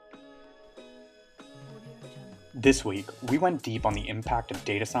This week, we went deep on the impact of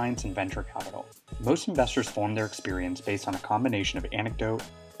data science and venture capital. Most investors form their experience based on a combination of anecdote,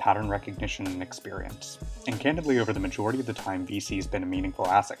 pattern recognition, and experience. And candidly, over the majority of the time VC has been a meaningful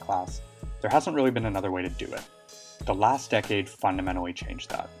asset class, there hasn't really been another way to do it. The last decade fundamentally changed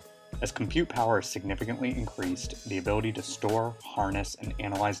that. As compute power has significantly increased, the ability to store, harness, and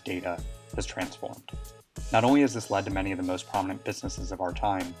analyze data has transformed. Not only has this led to many of the most prominent businesses of our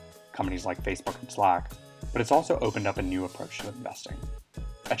time, companies like Facebook and Slack, but it's also opened up a new approach to investing.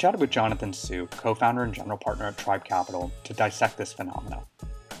 I chatted with Jonathan Su, co-founder and general partner at Tribe Capital, to dissect this phenomenon.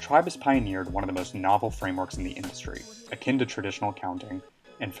 Tribe has pioneered one of the most novel frameworks in the industry, akin to traditional accounting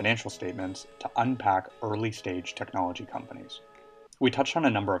and financial statements, to unpack early-stage technology companies. We touched on a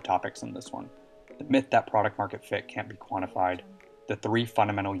number of topics in this one: the myth that product market fit can't be quantified, the three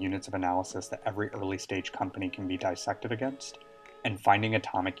fundamental units of analysis that every early-stage company can be dissected against, and finding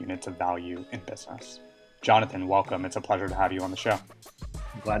atomic units of value in business. Jonathan, welcome. It's a pleasure to have you on the show.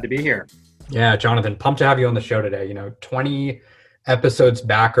 Glad to be here. Yeah, Jonathan, pumped to have you on the show today. 20 episodes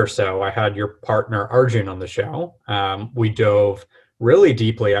back or so, I had your partner Arjun on the show. We dove really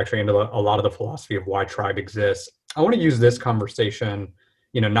deeply actually into a lot of the philosophy of why Tribe exists. I want to use this conversation,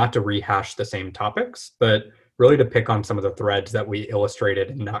 not to rehash the same topics, but really to pick on some of the threads that we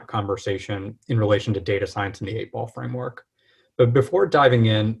illustrated in that conversation in relation to data science and the 8-ball framework. But before diving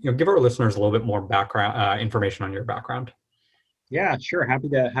in, give our listeners a little bit more background information on your background. Yeah, sure. Happy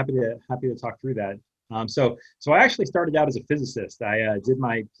to talk through that. So I actually started out as a physicist. I did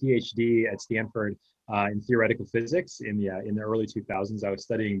my PhD at Stanford in theoretical physics in the early 2000s. I was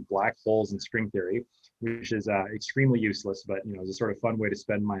studying black holes and string theory, which is extremely useless, but it was a sort of fun way to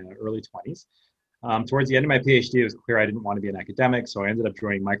spend my early 20s. Towards the end of my PhD, it was clear I didn't want to be an academic, so I ended up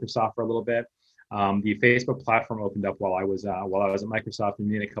joining Microsoft for a little bit. The Facebook platform opened up while I was at Microsoft, and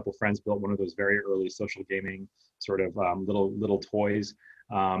me and a couple friends built one of those very early social gaming sort of little toys,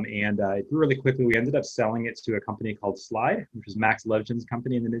 and it grew really quickly. We ended up selling it to a company called Slide, which was Max Levchin's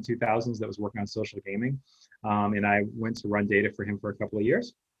company in the mid 2000s that was working on social gaming, and I went to run data for him for a couple of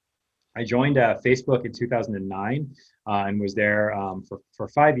years. I joined Facebook in 2009 and was there for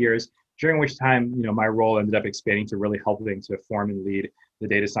 5 years. During which time, my role ended up expanding to really helping to form and lead the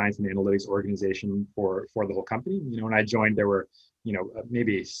data science and analytics organization for the whole company. When I joined, there were,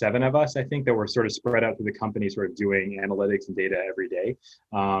 maybe 7 of us, I think, that were sort of spread out through the company, sort of doing analytics and data every day.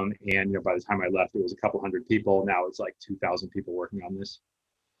 And by the time I left, it was a couple hundred people. Now it's like 2,000 people working on this.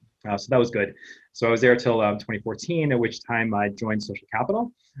 So that was good. So I was there till 2014, at which time I joined Social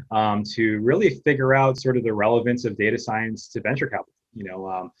Capital to really figure out sort of the relevance of data science to venture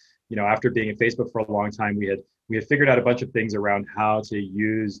capital. After being at Facebook for a long time, we had figured out a bunch of things around how to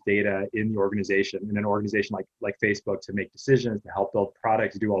use data in the organization, in an organization like Facebook, to make decisions, to help build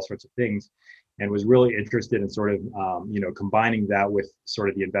products, do all sorts of things, and was really interested in sort of combining that with sort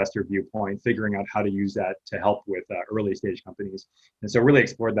of the investor viewpoint, figuring out how to use that to help with early stage companies. And so really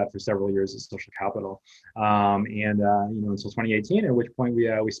explored that for several years at Social Capital, until 2018, at which point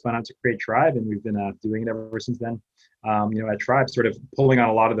we spun out to create Tribe, and we've been doing it ever since then. At Tribe, sort of pulling on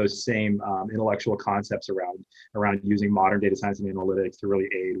a lot of those same intellectual concepts around using modern data science and analytics to really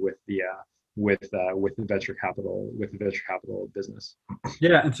aid with the venture capital business.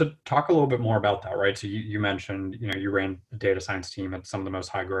 Yeah, and so talk a little bit more about that, right? So you mentioned, you ran a data science team at some of the most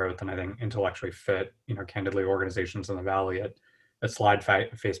high growth and I think intellectually fit, candidly, organizations in the Valley at Slide,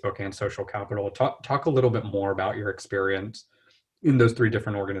 Facebook, and Social Capital. Talk a little bit more about your experience in those 3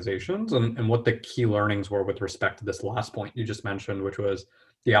 different organizations and what the key learnings were with respect to this last point you just mentioned, which was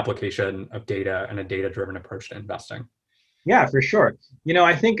the application of data and a data-driven approach to investing. Yeah, for sure.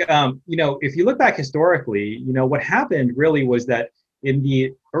 I think, if you look back historically, what happened really was that in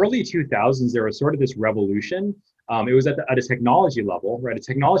the early 2000s, there was sort of this revolution. It was at a technology level, right? A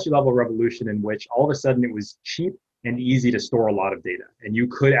technology level revolution in which all of a sudden it was cheap and easy to store a lot of data, and you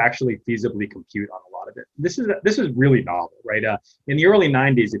could actually feasibly compute on a lot of it. This is really novel, right? In the early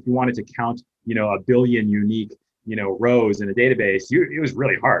 90s, if you wanted to count, a billion unique, rows in a database, it was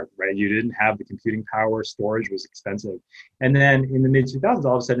really hard, right? You didn't have the computing power, storage was expensive. And then in the mid 2000s,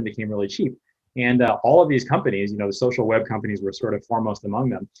 all of a sudden it became really cheap. And all of these companies, the social web companies were sort of foremost among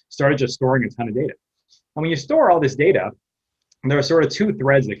them, started just storing a ton of data. And when you store all this data, there are sort of 2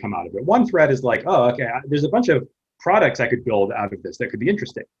 threads that come out of it. One thread is like, oh, okay, there's a bunch of products I could build out of this that could be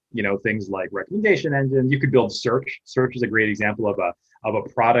interesting. Things like recommendation engine. You could build search. Search is a great example of a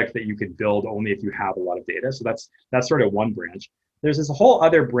product that you could build only if you have a lot of data. So that's sort of one branch. There's this whole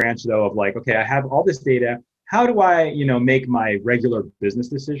other branch though of like, okay, I have all this data. How do I, make my regular business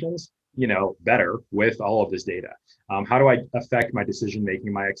decisions better with all of this data? How do I affect my decision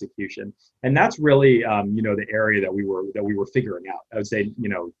making, my execution? And that's really, the area that we were figuring out. I would say,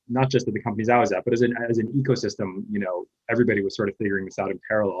 not just at the companies I was at, but as an ecosystem, everybody was sort of figuring this out in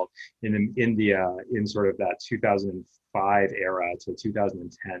parallel in sort of that 2005 era to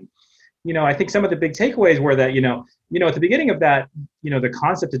 2010. I think some of the big takeaways were that, at the beginning of that, the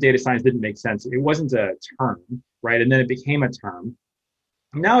concept of data science didn't make sense. It wasn't a term, right? And then it became a term.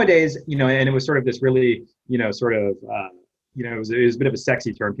 Nowadays, and it was sort of this really, it was a bit of a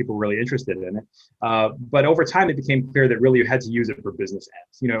sexy term. People were really interested in it. But over time, it became clear that really you had to use it for business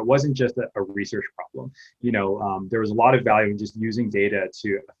ends. It wasn't just a research problem. There was a lot of value in just using data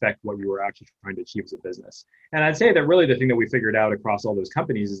to affect what you were actually trying to achieve as a business. And I'd say that really the thing that we figured out across all those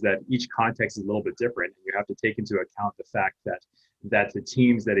companies is that each context is a little bit different. You have to take into account the fact that the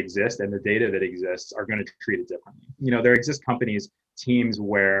teams that exist and the data that exists are going to treat it differently. There exist teams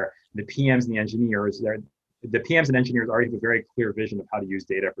where the PMs and engineers already have a very clear vision of how to use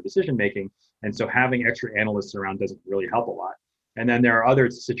data for decision making. And so having extra analysts around doesn't really help a lot. And then there are other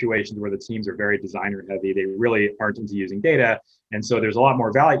situations where the teams are very designer heavy. They really aren't into using data. And so there's a lot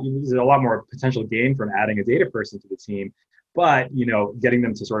more value, there's a lot more potential gain from adding a data person to the team. But, getting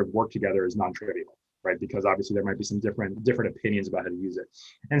them to sort of work together is non-trivial, right? Because obviously there might be some different opinions about how to use it.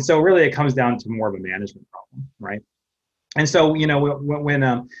 And so really it comes down to more of a management problem, right? And so,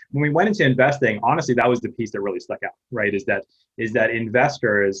 when we went into investing, honestly, that was the piece that really stuck out, right? Is that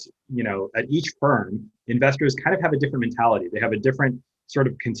investors, at each firm, investors kind of have a different mentality. They have a different sort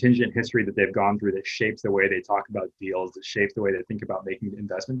of contingent history that they've gone through that shapes the way they talk about deals, that shapes the way they think about making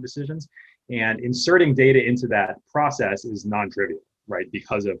investment decisions. And inserting data into that process is non-trivial, right?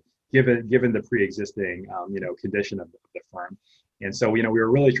 Because of given the pre-existing, condition of the firm. And so, we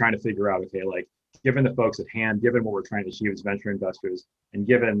were really trying to figure out, okay, like, given the folks at hand, given what we're trying to achieve as venture investors, and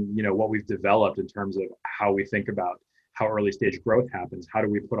given what we've developed in terms of how we think about how early stage growth happens, how do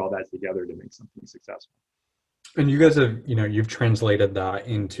we put all that together to make something successful? And you guys have, you've translated that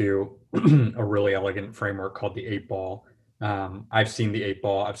into a really elegant framework called the 8-Ball. I've seen the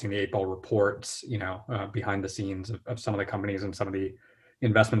 8-Ball. I've seen the 8-Ball reports, behind the scenes of some of the companies and some of the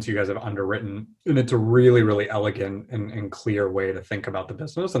investments you guys have underwritten. And it's a really, really elegant and clear way to think about the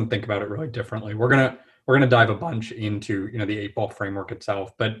business and think about it really differently. We're gonna dive a bunch into the 8-Ball framework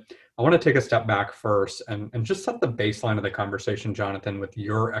itself, but I want to take a step back first and just set the baseline of the conversation, Jonathan, with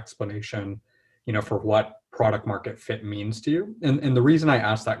your explanation, for what product market fit means to you. And the reason I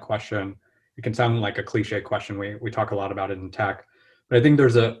asked that question, it can sound like a cliche question. We talk a lot about it in tech, but I think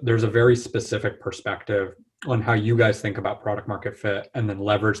there's a very specific perspective on how you guys think about product market fit and then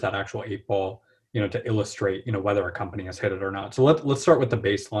leverage that actual 8-Ball, to illustrate, whether a company has hit it or not. So let's start with the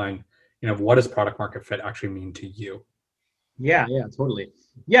baseline, what does product market fit actually mean to you? Yeah, totally.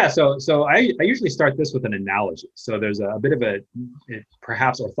 Yeah, so I usually start this with an analogy. So there's a bit of a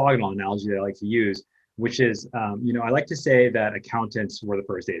perhaps orthogonal analogy that I like to use, which is, I like to say that accountants were the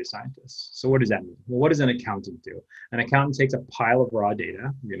first data scientists. So what does that mean? Well, what does an accountant do? An accountant takes a pile of raw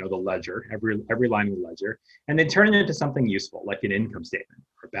data, the ledger, every line of the ledger, and they turn it into something useful, like an income statement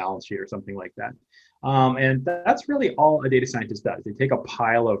or a balance sheet or something like that. And that's really all a data scientist does. They take a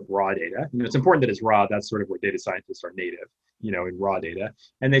pile of raw data. It's important that it's raw. That's sort of where data scientists are native, in raw data,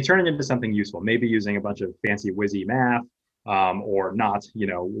 and they turn it into something useful, maybe using a bunch of fancy whizzy math, or not,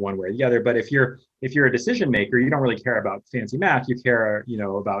 one way or the other. But if you're a decision maker, you don't really care about fancy math. You care,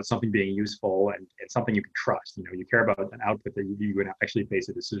 about something being useful and something you can trust. You care about an output that you would actually base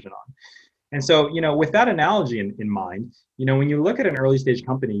a decision on. And so, with that analogy in mind, when you look at an early stage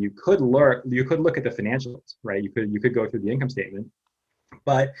company, you could look at the financials, right? You could go through the income statement.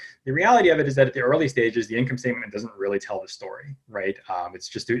 But the reality of it is that at the early stages, the income statement doesn't really tell the story, right?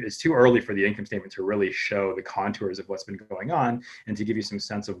 It's too early for the income statement to really show the contours of what's been going on and to give you some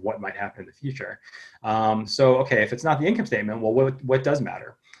sense of what might happen in the future. So, okay, if it's not the income statement, well, what does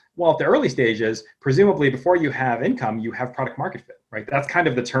matter? Well, at the early stages, presumably before you have income, you have product market fit, right? That's kind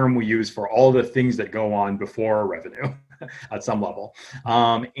of the term we use for all the things that go on before revenue at some level.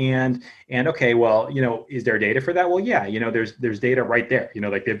 And okay, well, is there data for that? Well, yeah, there's data right there,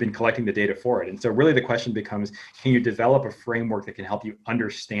 like they've been collecting the data for it. And so really the question becomes, can you develop a framework that can help you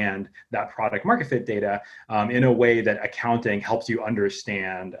understand that product market fit data in a way that accounting helps you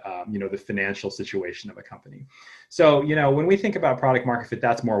understand, the financial situation of a company? So, when we think about product market fit,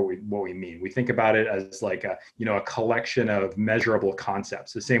 that's more what we mean. We think about it as like a collection of measurable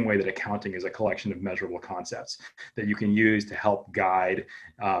concepts, the same way that accounting is a collection of measurable concepts that you can use to help guide,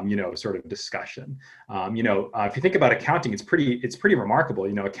 sort of discussion. If you think about accounting, it's pretty remarkable.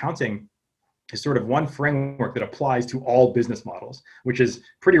 Accounting is sort of one framework that applies to all business models, which is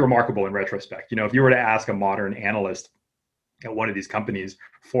pretty remarkable in retrospect. If you were to ask a modern analyst at one of these companies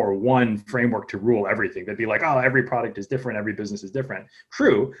for one framework to rule everything, they'd be like, oh, every product is different, every business is different.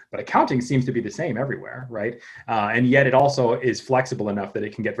 True, but accounting seems to be the same everywhere, right? And yet it also is flexible enough that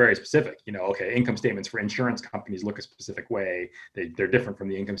it can get very specific. Okay, income statements for insurance companies look a specific way. They're different from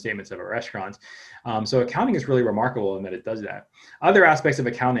the income statements of a restaurant. So accounting is really remarkable in that it does that. Other aspects of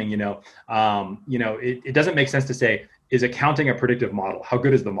accounting, it doesn't make sense to say, is accounting a predictive model? How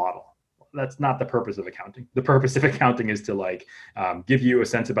good is the model? That's not the purpose of accounting. The purpose of accounting is to give you a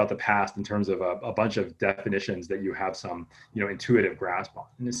sense about the past in terms of a bunch of definitions that you have some intuitive grasp on.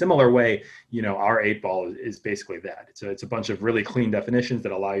 In a similar way, our 8-ball is basically that. It's a bunch of really clean definitions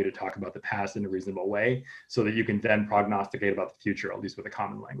that allow you to talk about the past in a reasonable way, so that you can then prognosticate about the future, at least with a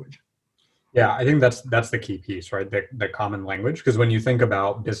common language. Yeah, I think that's the key piece, right? The common language. Because when you think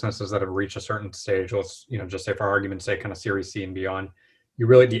about businesses that have reached a certain stage, let's just say for argument's sake, kind of Series C and beyond,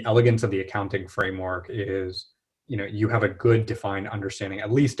 the elegance of the accounting framework is, you have a good defined understanding,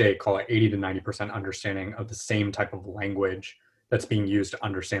 at least call it 80 to 90% understanding of the same type of language that's being used to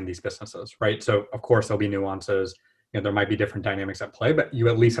understand these businesses, right? So of course there'll be nuances, there might be different dynamics at play, but you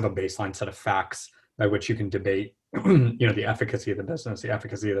at least have a baseline set of facts by which you can debate, the efficacy of the business, the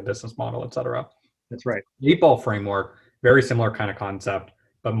efficacy of the business model, et cetera. That's right. The 8-ball framework, very similar kind of concept,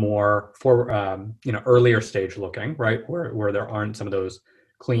 but more for earlier stage looking, right, where there aren't some of those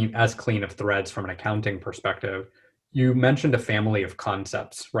clean of threads from an accounting perspective. You mentioned a family of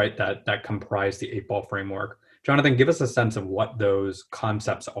concepts, right, that comprise the 8-ball framework. Jonathan, give us a sense of what those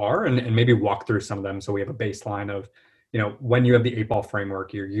concepts are, and maybe walk through some of them so we have a baseline of, when you have the 8-ball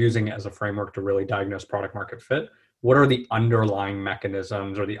framework, you're using it as a framework to really diagnose product market fit. What are the underlying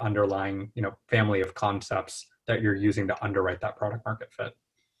mechanisms or the underlying family of concepts that you're using to underwrite that product market fit?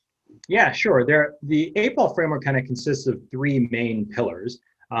 Yeah, sure. The 8-ball framework kind of consists of three main pillars.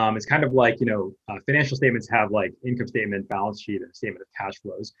 It's kind of like, financial statements have like income statement, balance sheet, and statement of cash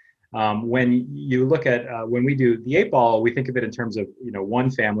flows. When you look at, when we do the 8-ball, we think of it in terms of,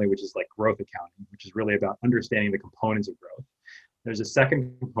 one family, which is like growth accounting, which is really about understanding the components of growth. There's a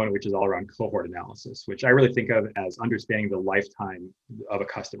second component, which is all around cohort analysis, which I really think of as understanding the lifetime of a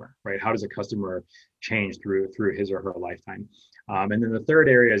customer, right? How does a customer change through his or her lifetime? And then the third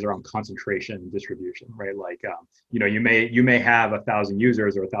area is around concentration and distribution, right? Like, you may have 1,000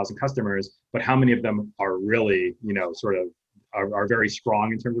 users or 1,000 customers, but how many of them are really, are very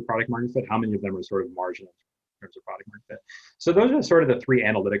strong in terms of product market fit? How many of them are sort of marginal in terms of product market fit? So those are sort of the three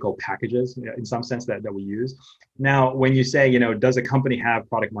analytical packages in some sense that we use. Now, when you say, does a company have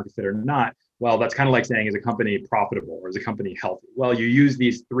product market fit or not? Well, that's kind of like saying, is a company profitable or is a company healthy? Well, you use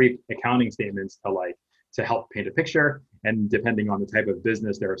these three accounting statements to help paint a picture. And depending on the type of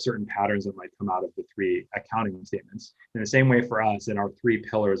business, there are certain patterns that might come out of the three accounting statements. In the same way for us, in our three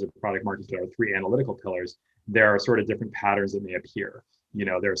pillars of product market fit, our three analytical pillars, there are sort of different patterns that may appear.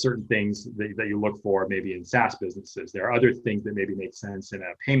 There are certain things that you look for maybe in SaaS businesses. There are other things that maybe make sense in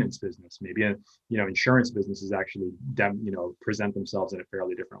a payments business. Maybe insurance businesses actually present themselves in a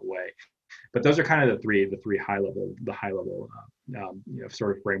fairly different way. But those are kind of the three high level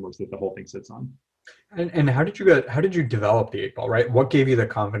sort of frameworks that the whole thing sits on. And how did you develop the 8-ball, right? What gave you the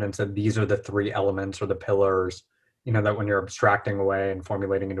confidence that these are the three elements or the pillars, that when you're abstracting away and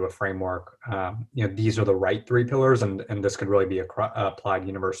formulating into a framework, these are the right three pillars, and this could really be applied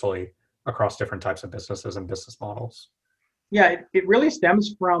universally across different types of businesses and business models? Yeah, it really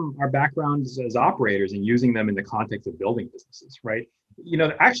stems from our backgrounds as operators and using them in the context of building businesses, right?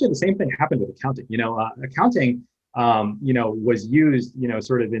 Actually the same thing happened with accounting. Accounting was used,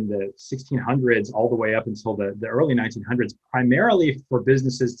 sort of in the 1600s all the way up until the early 1900s, primarily for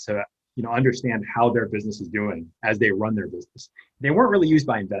businesses to, understand how their business is doing as they run their business. They weren't really used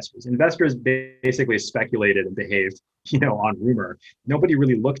by investors. Investors basically speculated and behaved, on rumor. Nobody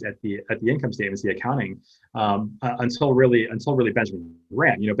really looked at the income statements, the accounting, until really Benjamin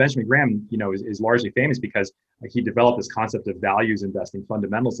Graham. Benjamin Graham, is largely famous because he developed this concept of values investing,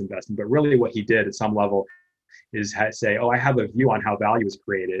 fundamentals investing. But really, what he did at some level is say, I have a view on how value is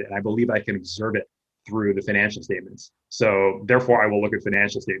created, and I believe I can observe it through the financial statements. So therefore I will look at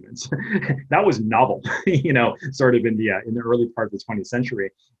financial statements. That was novel, sort of in the early part of the 20th century.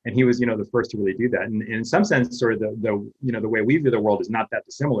 And he was, the first to really do that. And in some sense, sort of the way we view the world is not that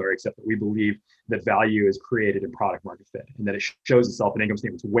dissimilar, except that we believe that value is created in product market fit and that it shows itself in income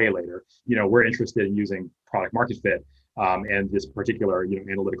statements way later. We're interested in using product market fit and this particular,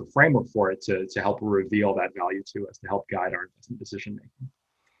 analytical framework for it to help reveal that value to us, to help guide our investment decision making.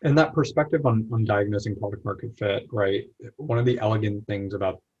 And that perspective on diagnosing product market fit, right? One of the elegant things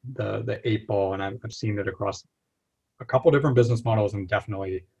about the 8 ball, and I've seen it across a couple different business models and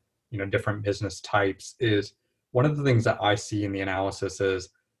definitely, different business types, is one of the things that I see in the analysis is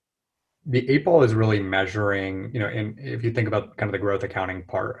the 8 ball is really measuring, and if you think about kind of the growth accounting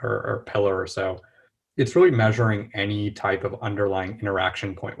part or pillar or so, it's really measuring any type of underlying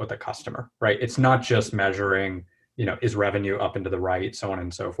interaction point with a customer, right? It's not just measuring, is revenue up and to the right, so on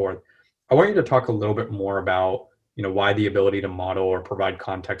and so forth. I want you to talk a little bit more about, why the ability to model or provide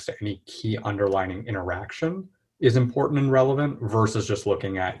context to any key underlying interaction is important and relevant versus just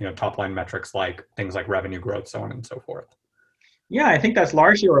looking at, top line metrics like things like revenue growth, so on and so forth. Yeah, I think that's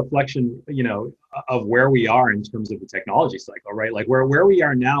largely a reflection, of where we are in terms of the technology cycle, right? Like where we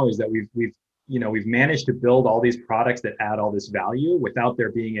are now is that we've managed to build all these products that add all this value without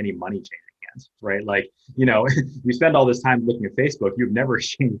there being any money changing hands, right? Like, you spend all this time looking at Facebook, you've never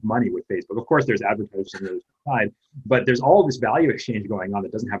exchanged money with Facebook. Of course, there's advertising on the other side, but there's all this value exchange going on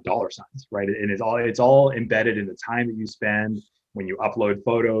that doesn't have dollar signs, right? And it's all embedded in the time that you spend when you upload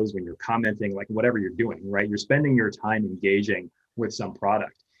photos, when you're commenting, like whatever you're doing, right? You're spending your time engaging with some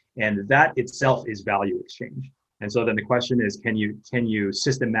product, and that itself is value exchange. And so then the question is, can you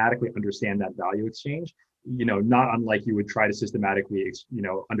systematically understand that value exchange? Not unlike you would try to systematically,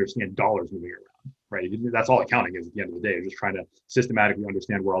 understand dollars moving around, right? That's all accounting is at the end of the day, just trying to systematically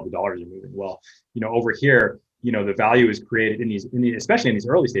understand where all the dollars are moving. Well, over here, the value is created especially in these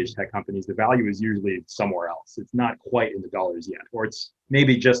early stage tech companies, the value is usually somewhere else. It's not quite in the dollars yet, or it's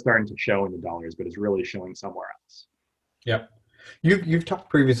maybe just starting to show in the dollars, but it's really showing somewhere else. Yep. You've talked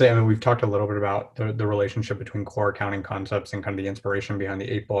previously, I mean, we've talked a little bit about the relationship between core accounting concepts and kind of the inspiration behind the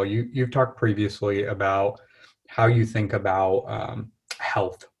 8 ball. You've talked previously about how you think about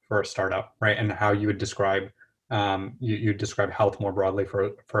health for a startup, right? And how you would describe you describe health more broadly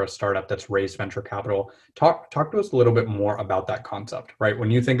for a startup that's raised venture capital. Talk to us a little bit more about that concept, right? When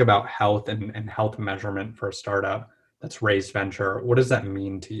you think about health and health measurement for a startup that's raised venture, what does that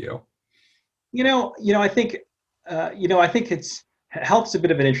mean to you? I think it's health's a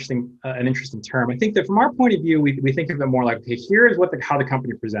bit of an interesting term. I think that from our point of view, we think of it more like, okay, here is how the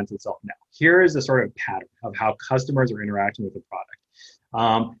company presents itself now. Here is the sort of pattern of how customers are interacting with the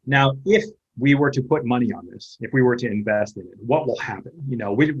product. Now, if we were to put money on this, if we were to invest in it, what will happen?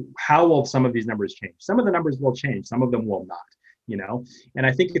 How will some of these numbers change? Some of the numbers will change, some of them will not. And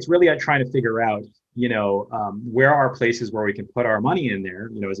I think it's really trying to figure out, where are places where we can put our money in there,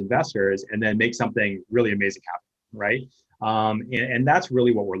 as investors, and then make something really amazing happen, right? And that's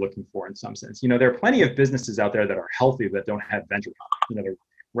really what we're looking for in some sense. There are plenty of businesses out there that are healthy that don't have venture capital. The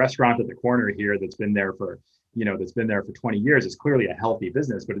restaurant at the corner here that's been there for 20 years is clearly a healthy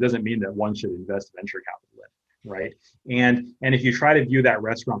business, but it doesn't mean that one should invest venture capital in, right? And if you try to view that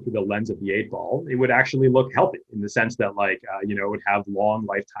restaurant through the lens of the 8 ball, it would actually look healthy in the sense that it would have long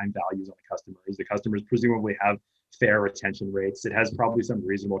lifetime values on the customers. The customers presumably have fair retention rates. It has probably some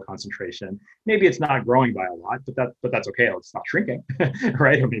reasonable concentration. Maybe it's not growing by a lot, but that's okay. It's not shrinking,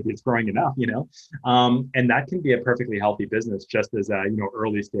 right? Or maybe it's growing enough, and that can be a perfectly healthy business, just as a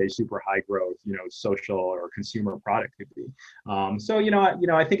early stage, super high growth, social or consumer product could be. So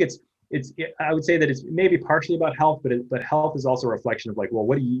I think I would say that it's maybe partially about health, but health is also a reflection of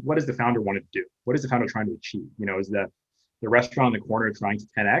what does the founder want to do? What is the founder trying to achieve? Is the restaurant on the corner trying to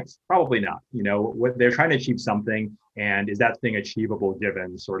 10x? Probably not. What they're trying to achieve something, and is that thing achievable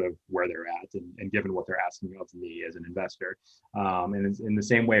given sort of where they're at and given what they're asking of me as an investor? And in the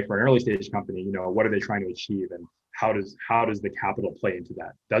same way for an early stage company, what are they trying to achieve, and how does the capital play into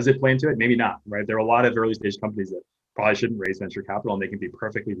that? Does it play into it? Maybe not, right? There are a lot of early stage companies that probably shouldn't raise venture capital, and they can be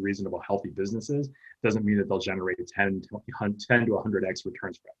perfectly reasonable, healthy businesses. Doesn't mean that they'll generate 10 to 100x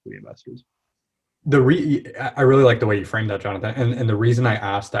returns for equity investors. I really like the way you framed that, Jonathan. And the reason I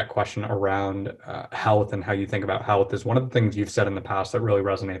asked that question around health and how you think about health is one of the things you've said in the past that really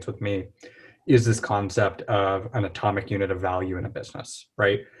resonates with me is this concept of an atomic unit of value in a business,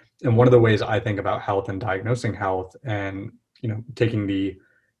 right? And one of the ways I think about health and diagnosing health and, taking the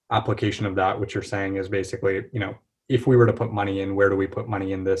application of that, which you're saying is basically, if we were to put money in, where do we put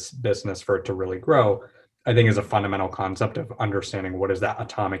money in this business for it to really grow? I think is a fundamental concept of understanding what is that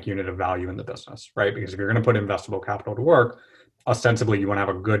atomic unit of value in the business, right? Because if you're going to put investable capital to work, ostensibly you want to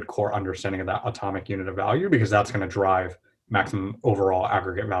have a good core understanding of that atomic unit of value, because that's going to drive maximum overall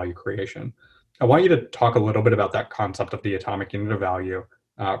aggregate value creation. I want you to talk a little bit about that concept of the atomic unit of value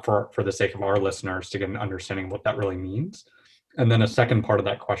for the sake of our listeners to get an understanding of what that really means. And then a second part of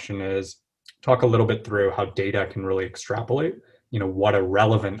that question is talk a little bit through how data can really extrapolate what a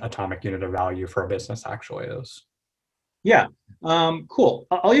relevant atomic unit of value for a business actually is. Yeah, cool.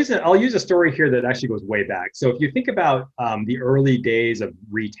 I'll use a story here that actually goes way back. So if you think about the early days of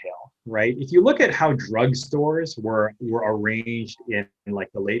retail, right? If you look at how drugstores were arranged in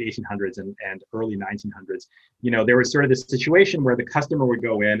like the late 1800s and early 1900s, there was sort of this situation where the customer would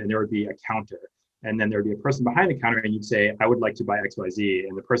go in and there would be a counter. And then there'd be a person behind the counter, and you'd say, "I would like to buy XYZ."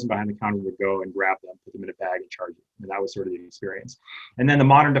 And the person behind the counter would go and grab them, put them in a bag, and charge you. And that was sort of the experience. And then the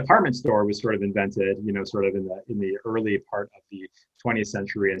modern department store was sort of invented, sort of in the early part of the 20th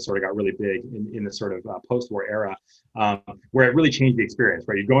century, and sort of got really big in the sort of post-war era, where it really changed the experience.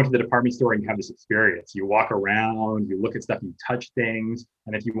 Right, you go into the department store and you have this experience. You walk around, you look at stuff, you touch things,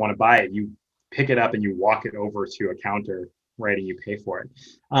 and if you want to buy it, you pick it up and you walk it over to a counter, right, and you pay for it.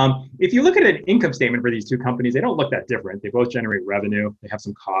 If you look at an income statement for these two companies, they don't look that different. They both generate revenue. They have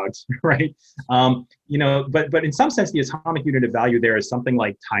some COGS, right? But in some sense, the atomic unit of value there is something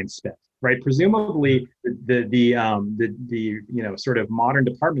like time spent, right? Presumably, the sort of modern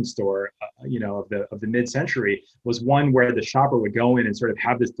department store, of the mid-century was one where the shopper would go in and sort of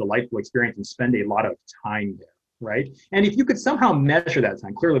have this delightful experience and spend a lot of time there, right? And if you could somehow measure that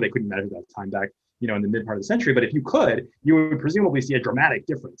time, clearly they couldn't measure that time back in the mid part of the century. But if you could, you would presumably see a dramatic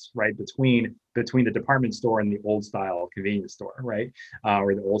difference, right, between the department store and the old style convenience store, right,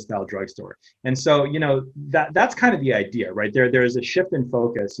 or the old style drugstore. And so, that's kind of the idea, right? There is a shift in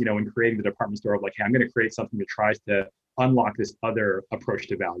focus, in creating the department store of like, hey, I'm going to create something that tries to unlock this other approach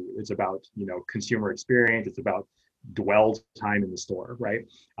to value. It's about, consumer experience. It's about dwell time in the store, right?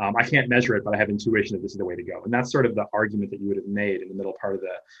 I can't measure it, but I have intuition that this is the way to go. And that's sort of the argument that you would have made in the middle part of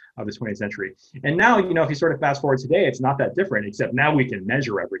the 20th century. And now, if you sort of fast forward today, it's not that different, except now we can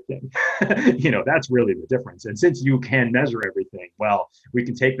measure everything. That's really the difference. And since you can measure everything, well, we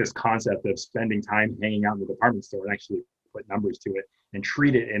can take this concept of spending time hanging out in the department store and actually put numbers to it and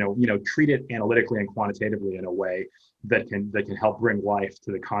treat it treat it analytically and quantitatively in a way that can help bring life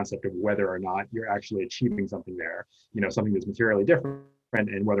to the concept of whether or not you're actually achieving something there, something that's materially different,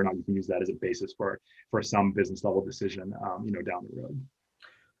 and whether or not you can use that as a basis for some business level decision, down the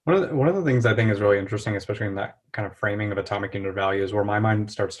road. One of the things I think is really interesting, especially in that kind of framing of atomic unit of value, is where my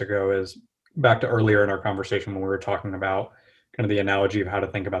mind starts to go is back to earlier in our conversation when we were talking about kind of the analogy of how to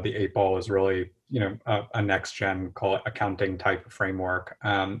think about the 8-ball is really, a next gen, call it accounting type of framework.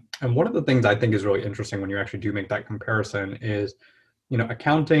 And one of the things I think is really interesting when you actually do make that comparison is,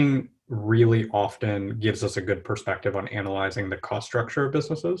 accounting really often gives us a good perspective on analyzing the cost structure of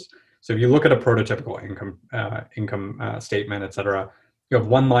businesses. So if you look at a prototypical income statement, et cetera, you have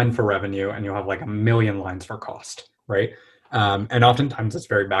one line for revenue and you'll have like a million lines for cost, right? And oftentimes it's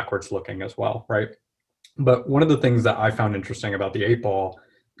very backwards looking as well, right? But one of the things that I found interesting about the 8-ball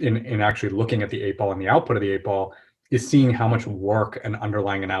in actually looking at the 8-ball and the output of the 8-ball is seeing how much work and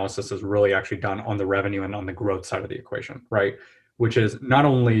underlying analysis is really actually done on the revenue and on the growth side of the equation, right? Which is not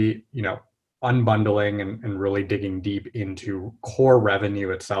only, unbundling and really digging deep into core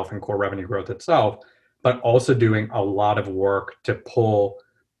revenue itself and core revenue growth itself, but also doing a lot of work to pull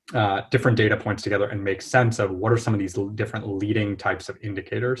different data points together and make sense of what are some of these different leading types of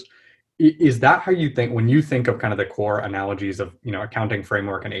indicators. Is that how you think when you think of kind of the core analogies of, accounting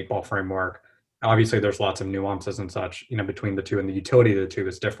framework and 8-ball framework? Obviously, there's lots of nuances and such, between the two, and the utility of the two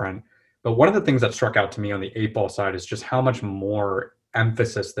is different. But one of the things that struck out to me on the 8-ball side is just how much more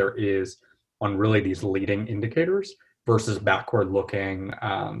emphasis there is on really these leading indicators versus backward-looking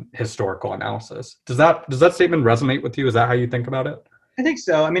historical analysis. Does that statement resonate with you? Is that how you think about it? I think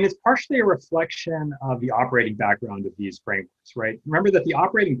so. I mean, it's partially a reflection of the operating background of these frameworks, right? Remember that the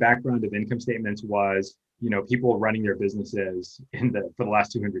operating background of income statements was, people running their businesses for the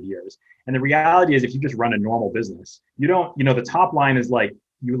last 200 years. And the reality is, if you just run a normal business, you don't, the top line is like,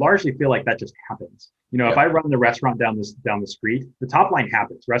 you largely feel like that just happens. If I run the restaurant down the street, the top line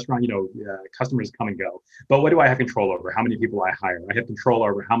happens. Restaurant, customers come and go. But what do I have control over? How many people I hire? I have control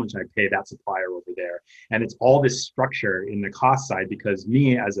over how much I pay that supplier over there. And it's all this structure in the cost side, because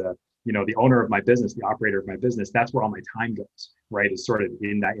me as the owner of my business, the operator of my business, that's where all my time goes, right? Is sort of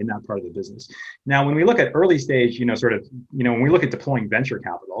in that part of the business. Now, when we look at early stage, when we look at deploying venture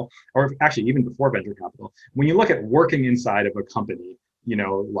capital, or actually even before venture capital, when you look at working inside of a company,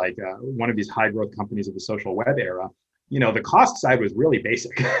 like one of these high growth companies of the social web era, the cost side was really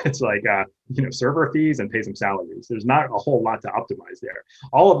basic. It's like, server fees and pay some salaries. There's not a whole lot to optimize there.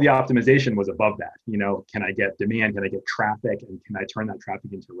 All of the optimization was above that. Can I get demand? Can I get traffic? And can I turn that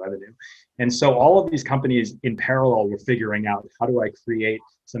traffic into revenue? And so all of these companies in parallel were figuring out, how do I create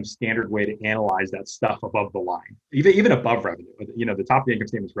some standard way to analyze that stuff above the line, even above revenue. The top of the income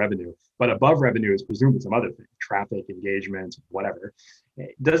statement is revenue, but above revenue is presumably some other thing, traffic, engagement, whatever.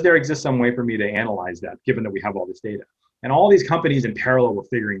 Does there exist some way for me to analyze that, given that we have all this data? And all these companies in parallel were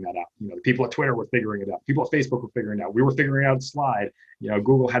figuring that out. The people at Twitter were figuring it out. People at Facebook were figuring it out. We were figuring out Slide.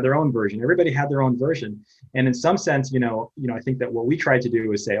 Google had their own version. Everybody had their own version. And in some sense, I think that what we tried to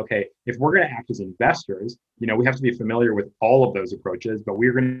do is say, okay, if we're going to act as investors, we have to be familiar with all of those approaches, but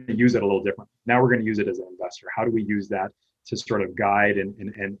we're going to use it a little differently. Now we're going to use it as an investor. How do we use that to sort of guide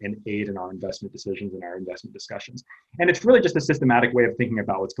and aid in our investment decisions and our investment discussions? And it's really just a systematic way of thinking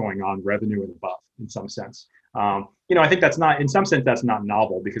about what's going on, revenue and above, in some sense. I think that's not, in some sense, that's not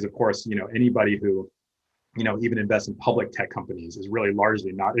novel because, of course, anybody who, even invests in public tech companies is really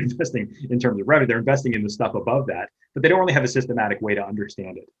largely not investing in terms of revenue. They're investing in the stuff above that, but they don't really have a systematic way to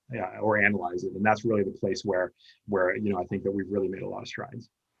understand it or analyze it. And that's really the place where I think that we've really made a lot of strides.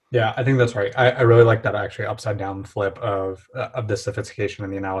 Yeah, I think that's right. I really like that actually upside down flip of the sophistication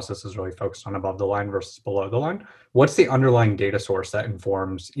and the analysis is really focused on above the line versus below the line. What's the underlying data source that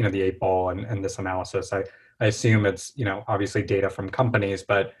informs, the 8-ball and this analysis? I assume it's, obviously data from companies,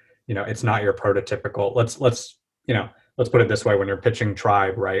 but, it's not your prototypical, let's put it this way, when you're pitching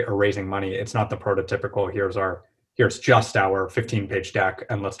Tribe, right, or raising money, it's not the prototypical, here's just our 15-page deck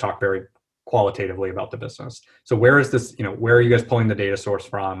and let's talk very qualitatively about the business. So where is this, where are you guys pulling the data source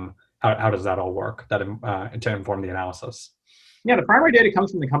from? How does that all work to inform the analysis? Yeah, the primary data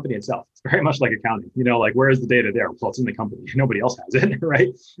comes from the company itself. It's very much like accounting, like where is the data there? Well, it's in the company. Nobody else has it, right?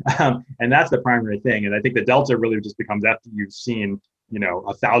 And that's the primary thing. And I think the delta really just becomes after you've seen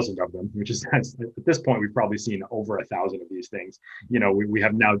 1,000 of them, which is at this point, we've probably seen over 1,000 of these things. We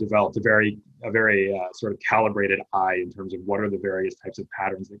have now developed a very sort of calibrated eye in terms of what are the various types of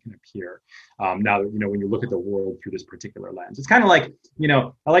patterns that can appear. Now, when you look at the world through this particular lens, it's kind of like,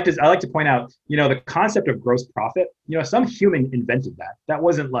 I like to point out, the concept of gross profit, some human invented that. That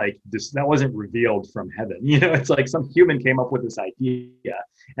wasn't like this, that wasn't revealed from heaven. It's like some human came up with this idea.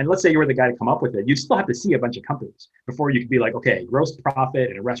 And let's say you were the guy to come up with it. You'd still have to see a bunch of companies before you could be like, okay, gross profit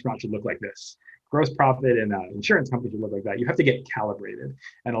in a restaurant should look like this. Gross profit in an insurance company should look like that. You have to get calibrated.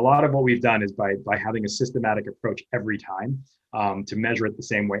 And a lot of what we've done is by having a systematic approach every time to measure it the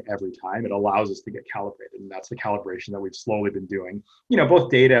same way every time, it allows us to get calibrated. And that's the calibration that we've slowly been doing,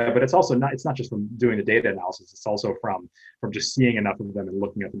 both data, but it's not just from doing the data analysis, it's also from just seeing enough of them and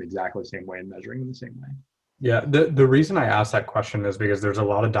looking at them exactly the same way and measuring them the same way. Yeah, the reason I asked that question is because there's a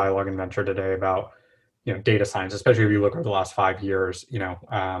lot of dialogue in venture today about data science, especially if you look over the last 5 years.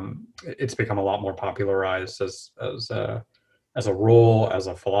 It's become a lot more popularized as a role, as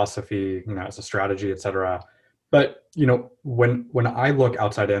a philosophy, as a strategy, et cetera. But when I look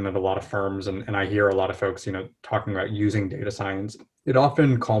outside in at a lot of firms and I hear a lot of folks talking about using data science, it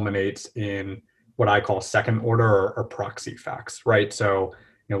often culminates in what I call second order or proxy facts, right? So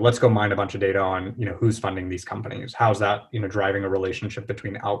let's go mine a bunch of data on, who's funding these companies. How's that, driving a relationship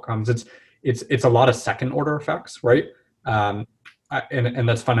between outcomes? It's a lot of second order effects, right? And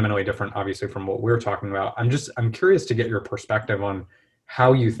that's fundamentally different, obviously, from what we're talking about. I'm curious to get your perspective on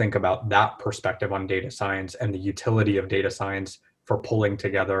how you think about that perspective on data science and the utility of data science for pulling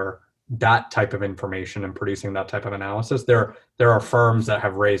together that type of information and producing that type of analysis. There are firms that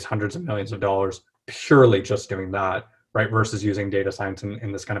have raised hundreds of millions of dollars purely just doing that, right, versus using data science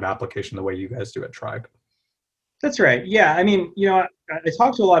in this kind of application the way you guys do at Tribe. That's right. Yeah. I mean, I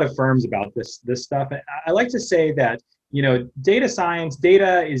talk to a lot of firms about this stuff. I like to say that, data science,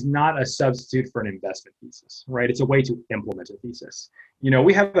 data is not a substitute for an investment thesis, right? It's a way to implement a thesis.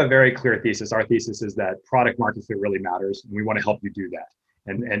 We have a very clear thesis. Our thesis is that product market fit really matters, and we want to help you do that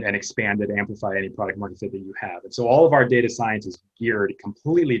and expand it, amplify any product market fit that you have. And so all of our data science is geared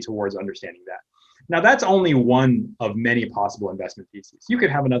completely towards understanding that. Now, that's only one of many possible investment theses. You could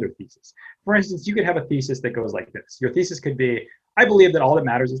have another thesis. For instance, you could have a thesis that goes like this. Your thesis could be, I believe that all that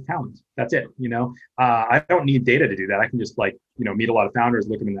matters is talent. That's it. I don't need data to do that. I can just meet a lot of founders,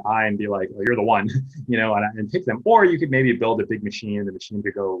 look them in the eye and be like, oh, you're the one, and pick them. Or you could maybe build a big machine. The machine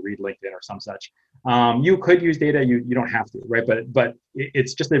could go read LinkedIn or some such. You could use data. You don't have to, right? But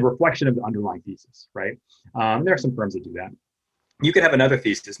it's just a reflection of the underlying thesis, right? There are some firms that do that. You could have another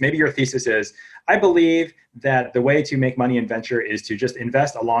thesis. Maybe your thesis is, I believe that the way to make money in venture is to just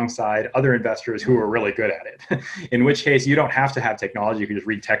invest alongside other investors who are really good at it. In which case, you don't have to have technology. You can just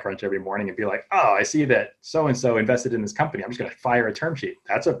read TechCrunch every morning and be like, oh, I see that so-and-so invested in this company. I'm just going to fire a term sheet.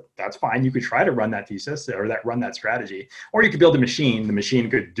 That's fine. You could try to run that thesis or run that strategy. Or you could build a machine. The machine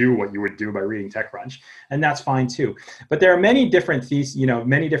could do what you would do by reading TechCrunch. And that's fine too. But there are many different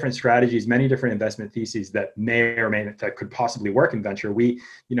many different strategies, many different investment theses that may or may not, that could possibly work in venture.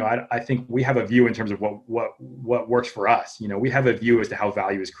 I think we have a view view in terms of what works for us. We have a view as to how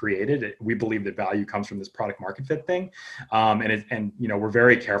value is created. We believe that value comes from this product market fit thing, and we're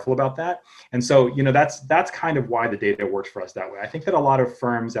very careful about that. And so that's kind of why the data works for us that way. I think that a lot of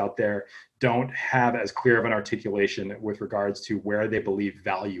firms out there don't have as clear of an articulation with regards to where they believe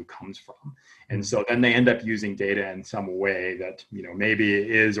value comes from. And so then they end up using data in some way that, maybe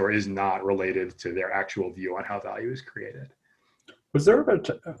is or is not related to their actual view on how value is created. Was there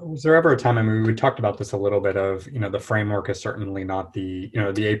ever a time, I mean, we talked about this a little bit of, the framework is certainly not the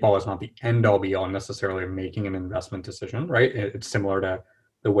 8-ball is not the end all be all necessarily of making an investment decision, right? It's similar to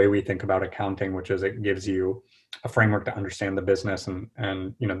the way we think about accounting, which is it gives you a framework to understand the business and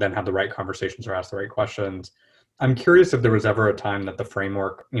then have the right conversations or ask the right questions. I'm curious if there was ever a time that the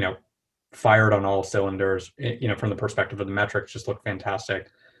framework, fired on all cylinders, from the perspective of the metrics just looked fantastic,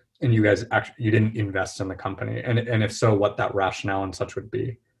 and you guys you didn't invest in the company, and if so, what that rationale and such would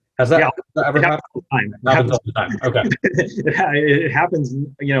be. Has that ever happened? All the time. Okay. It happens,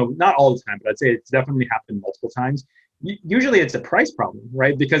 not all the time, but I'd say it's definitely happened multiple times. Usually it's a price problem,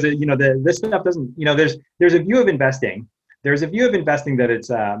 right? Because this stuff doesn't, there's a view of investing. There's a view of investing that it's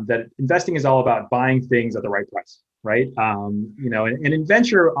that investing is all about buying things at the right price, right? And in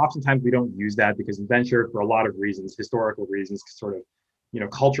venture, oftentimes we don't use that because in venture, for a lot of reasons, historical reasons, sort of,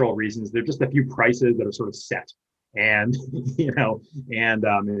 cultural reasons, there's just a few prices that are sort of set. And, and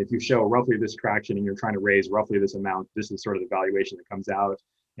if you show roughly this traction and you're trying to raise roughly this amount, this is sort of the valuation that comes out.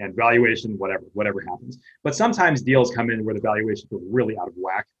 And valuation, whatever happens. But sometimes deals come in where the valuations are really out of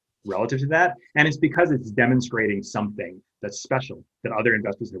whack relative to that. And it's because it's demonstrating something that's special that other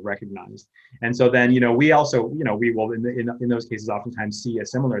investors have recognized. And so then, we also, we will in those cases oftentimes see a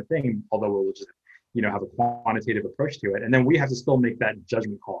similar thing, although we'll just, have a quantitative approach to it. And then we have to still make that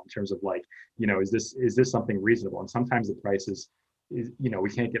judgment call in terms of like, is this something reasonable? And sometimes the price is we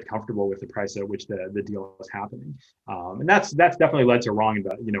can't get comfortable with the price at which the deal is happening, and that's definitely led to wrong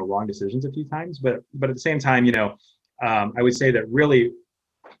decisions a few times. But at the same time, I would say that really,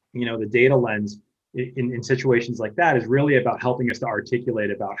 the data lens in situations like that is really about helping us to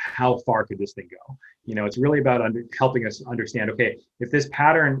articulate about how far could this thing go. It's really about helping us understand, okay, if this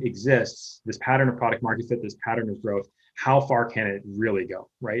pattern exists, this pattern of product market fit, this pattern of growth, how far can it really go,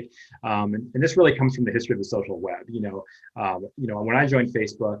 right? And this really comes from the history of the social web. When I joined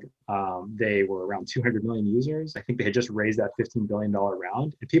Facebook, they were around 200 million users. I think they had just raised that $15 billion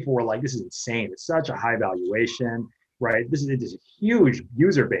round, and people were like, "This is insane! It's such a high valuation, right? This is a huge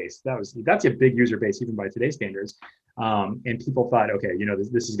user base. That's a big user base even by today's standards." And people thought, okay,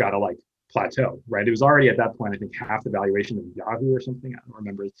 this has got to like plateau, right? It was already at that point, I think, half the valuation of Yahoo or something. I don't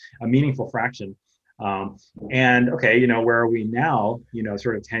remember, a meaningful fraction. And okay, where are we now?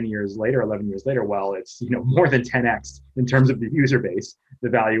 Sort of 10 years later, 11 years later, well, it's, more than 10x in terms of the user base. The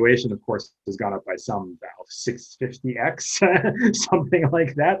valuation, of course, has gone up by some about 650x, something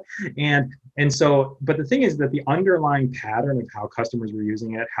like that. And so, but the thing is that the underlying pattern of how customers were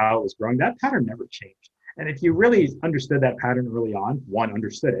using it, how it was growing, that pattern never changed. And if you really understood that pattern early on, one,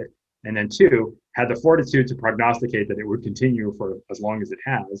 understood it, and then two, had the fortitude to prognosticate that it would continue for as long as it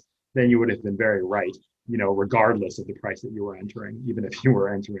has, then you would have been very right, regardless of the price that you were entering, even if you were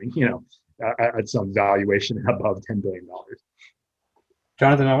entering, at some valuation above $10 billion.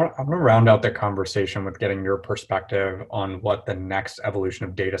 Jonathan, I want to round out the conversation with getting your perspective on what the next evolution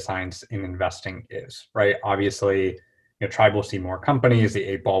of data science in investing is, right? Obviously, Tribe will see more companies, the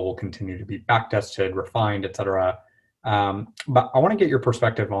 8-ball will continue to be back-tested, refined, et cetera. But I want to get your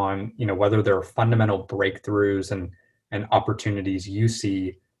perspective on, whether there are fundamental breakthroughs and opportunities you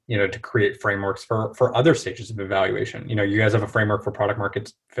see to create frameworks for other stages of evaluation. You guys have a framework for product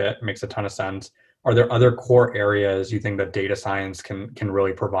market fit, makes a ton of sense. Are there other core areas you think that data science can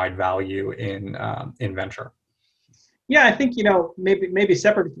really provide value in venture? Yeah, I think, maybe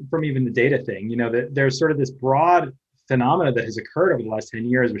separate from even the data thing, that there's sort of this broad phenomena that has occurred over the last 10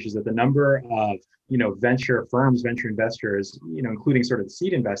 years, which is that the number of, venture firms, venture investors, including sort of the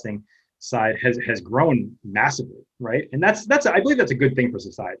seed investing side has grown massively, right? And that's I believe that's a good thing for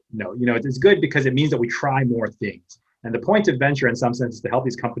society. It's good because it means that we try more things. And the point of venture in some sense is to help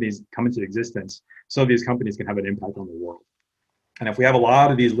these companies come into existence so these companies can have an impact on the world. And if we have a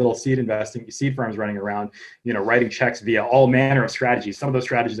lot of these little seed firms running around, writing checks via all manner of strategies, some of those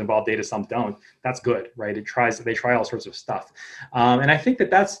strategies involve data, some don't. That's good, right? They try all sorts of stuff. And I think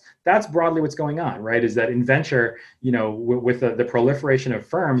that's broadly what's going on, right? Is that in venture, with the proliferation of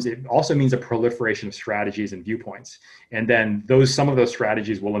firms, it also means a proliferation of strategies and viewpoints. And then some of those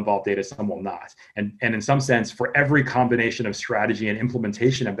strategies will involve data, some will not. And in some sense, for every combination of strategy and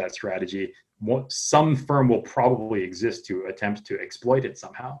implementation of that strategy, some firm will probably exist to attempt to exploit it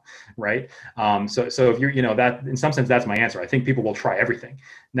somehow, right? So if you're, that in some sense, that's my answer. I think people will try everything.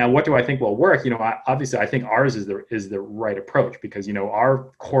 Now, what do I think will work? Obviously, I think ours is the right approach, because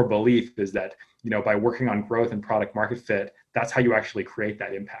our core belief is that by working on growth and product market fit, that's how you actually create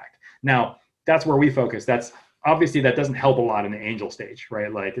that impact. Now, that's where we focus. That's obviously, that doesn't help a lot in the angel stage,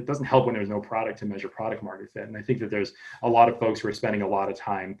 right? Like, it doesn't help when there's no product to measure product market fit. And I think that there's a lot of folks who are spending a lot of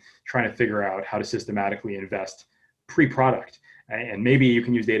time trying to figure out how to systematically invest pre-product. And maybe you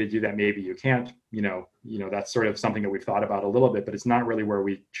can use data to do that, maybe you can't. That's sort of something that we've thought about a little bit, but it's not really where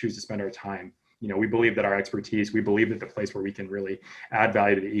we choose to spend our time. We believe that our expertise, we believe that the place where we can really add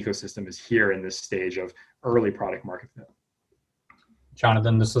value to the ecosystem is here in this stage of early product market fit.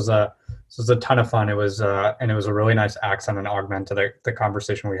 Jonathan, this was a ton of fun. It was a really nice accent and augment to the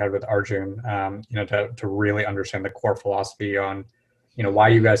conversation we had with Arjun. To really understand the core philosophy on, why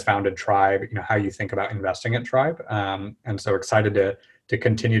you guys founded Tribe, how you think about investing at Tribe, and so excited to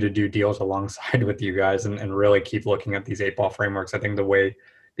continue to do deals alongside with you guys and really keep looking at these 8-ball frameworks. I think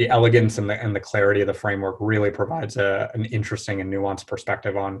the elegance and the clarity of the framework really provides an interesting and nuanced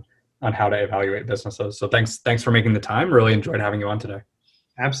perspective on how to evaluate businesses. So thanks for making the time. Really enjoyed having you on today.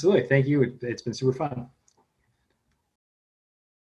 Absolutely. Thank you. It's been super fun.